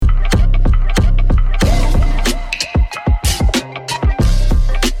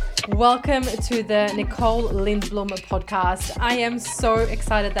Welcome to the Nicole Lindblom podcast. I am so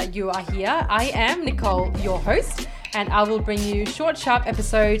excited that you are here. I am Nicole, your host, and I will bring you short, sharp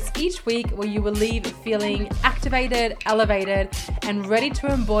episodes each week where you will leave feeling activated, elevated, and ready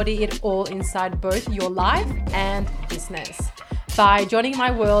to embody it all inside both your life and business. By joining my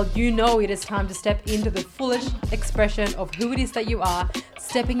world, you know it is time to step into the fullest expression of who it is that you are,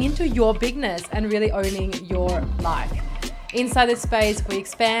 stepping into your bigness and really owning your life. Inside this space, we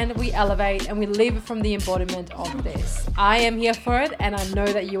expand, we elevate, and we live from the embodiment of this. I am here for it, and I know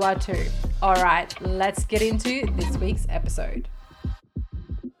that you are too. All right, let's get into this week's episode.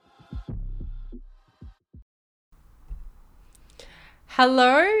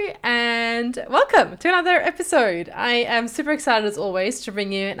 Hello and welcome to another episode. I am super excited as always to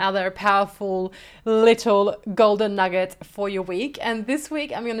bring you another powerful little golden nugget for your week. And this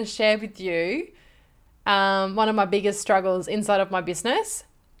week I'm going to share with you one of my biggest struggles inside of my business.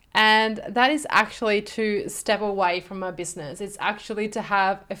 And that is actually to step away from my business. It's actually to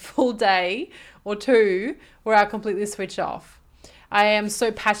have a full day or two where I completely switch off. I am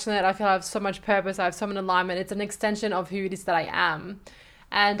so passionate. I feel I have so much purpose. I have so much alignment. It's an extension of who it is that I am.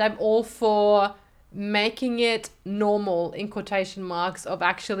 And I'm all for making it normal, in quotation marks, of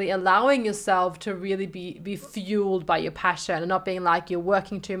actually allowing yourself to really be fueled by your passion and not being like you're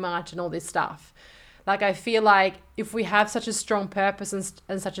working too much and all this stuff. Like, I feel like if we have such a strong purpose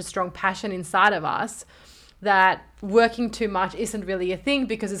and such a strong passion inside of us, that working too much isn't really a thing,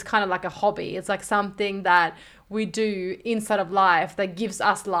 because it's kind of like a hobby. It's like something that we do inside of life that gives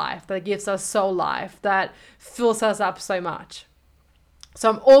us life, that gives us soul life, that fills us up so much. So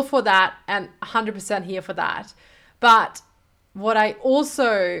I'm all for that and 100% here for that. But what I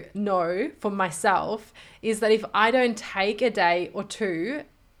also know for myself is that if I don't take a day or two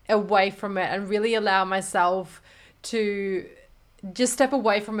away from it and really allow myself to just step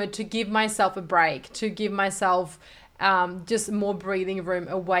away from it, to give myself a break, to give myself just more breathing room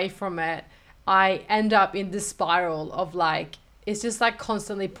away from it, I end up in this spiral of like, it's just like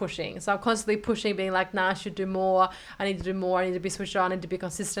constantly pushing. So I'm constantly pushing, being like, nah, I should do more. I need to do more. I need to be switched on. I need to be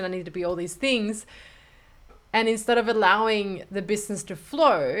consistent. I need to be all these things. And instead of allowing the business to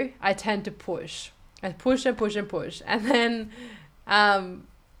flow, I tend to push. I push and push and push. And then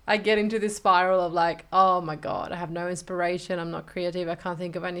I get into this spiral of like, oh my God, I have no inspiration. I'm not creative. I can't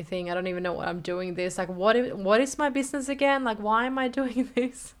think of anything. I don't even know what I'm doing this. Like, what is my business again? Like, why am I doing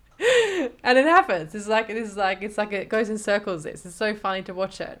this? And it happens. It's like it goes in circles. It's so funny to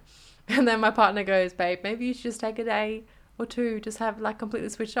watch it. And then my partner goes, babe, maybe you should just take a day or two, just have like completely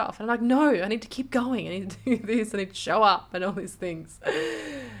switched off. And I'm like, no, I need to keep going. I need to do this. I need to show up and all these things.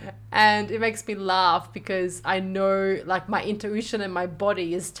 And it makes me laugh because I know like my intuition and my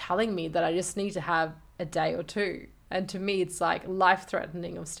body is telling me that I just need to have a day or two. And to me, it's like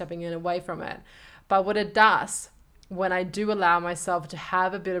life-threatening of stepping in away from it. But what it does, when I do allow myself to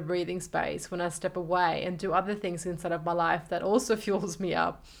have a bit of breathing space, when I step away and do other things inside of my life that also fuels me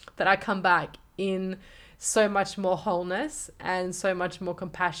up, that I come back in so much more wholeness and so much more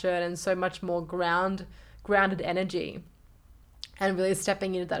compassion and so much more grounded energy, and really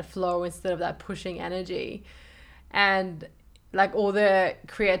stepping into that flow instead of that pushing energy. And like all the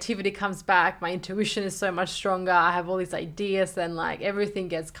creativity comes back, my intuition is so much stronger, I have all these ideas, and like everything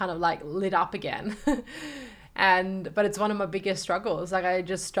gets kind of like lit up again. But it's one of my biggest struggles. Like, I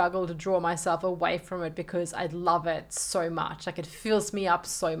just struggle to draw myself away from it because I love it so much. Like, it fills me up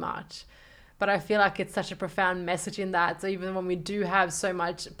so much. But I feel like it's such a profound message in that. So even when we do have so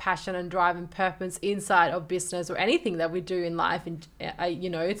much passion and drive and purpose inside of business or anything that we do in life, and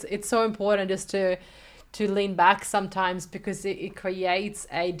it's so important just to lean back sometimes, because it creates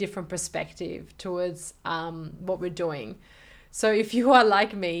a different perspective towards what we're doing. So if you are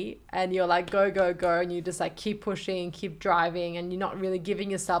like me and you're like, go, go, go, and you just like keep pushing, keep driving, and you're not really giving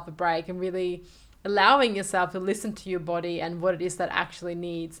yourself a break and really allowing yourself to listen to your body and what it is that actually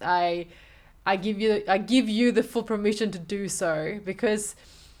needs, I give you the full permission to do so, because,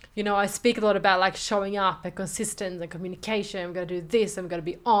 you know, I speak a lot about like showing up and consistency and communication. I'm going to do this. I'm going to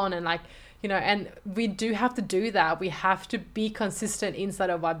be on, and like, you know, and we do have to do that. We have to be consistent inside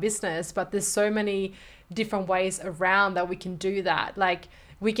of our business, but there's so many different ways around that we can do that. Like,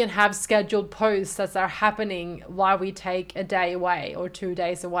 we can have scheduled posts that are happening while we take a day away or 2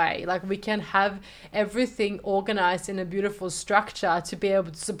 days away. Like, we can have everything organized in a beautiful structure to be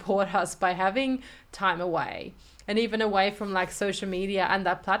able to support us by having time away. And even away from like social media and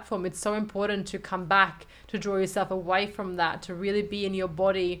that platform, it's so important to come back, to draw yourself away from that, to really be in your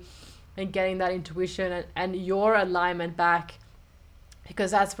body and getting that intuition and your alignment back,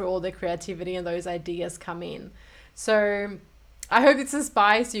 because that's where all the creativity and those ideas come in. So I hope this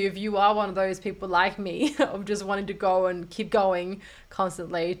inspires you if you are one of those people like me of just wanting to go and keep going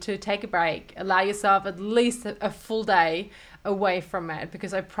constantly, to take a break, allow yourself at least a full day away from it,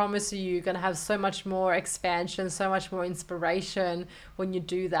 because I promise you, you're going to have so much more expansion, so much more inspiration when you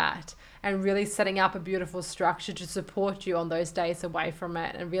do that, and really setting up a beautiful structure to support you on those days away from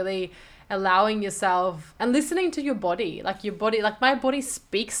it, and really allowing yourself and listening to your body. Like your body, like my body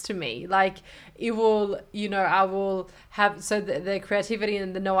speaks to me. Like it will, I will have, so the creativity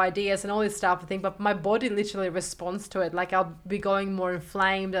and the no ideas and all this stuff, I think, but my body literally responds to it. Like I'll be going more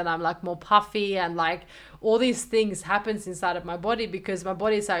inflamed and I'm like more puffy, and like all these things happens inside of my body because my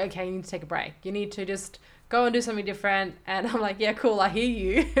body's like, okay, you need to take a break. You need to just go and do something different. And I'm like, yeah, cool, I hear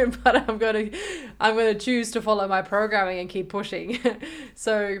you, but I'm going to choose to follow my programming and keep pushing.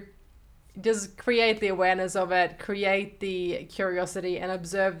 So just create the awareness of it, create the curiosity, and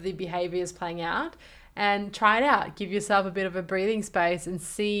observe the behaviors playing out, and try it out. Give yourself a bit of a breathing space and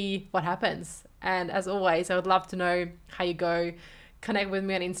see what happens. And as always, I would love to know how you go. Connect with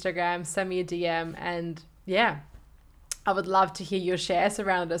me on Instagram, send me a DM, and yeah, I would love to hear your shares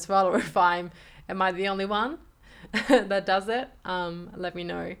around it as well, or if am I the only one that does it? Let me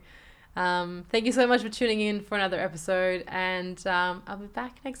know. Thank you so much for tuning in for another episode, and I'll be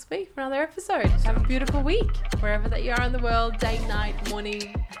back next week for another episode. Have a beautiful week wherever that you are in the world, day, night,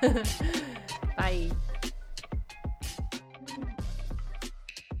 morning. Bye.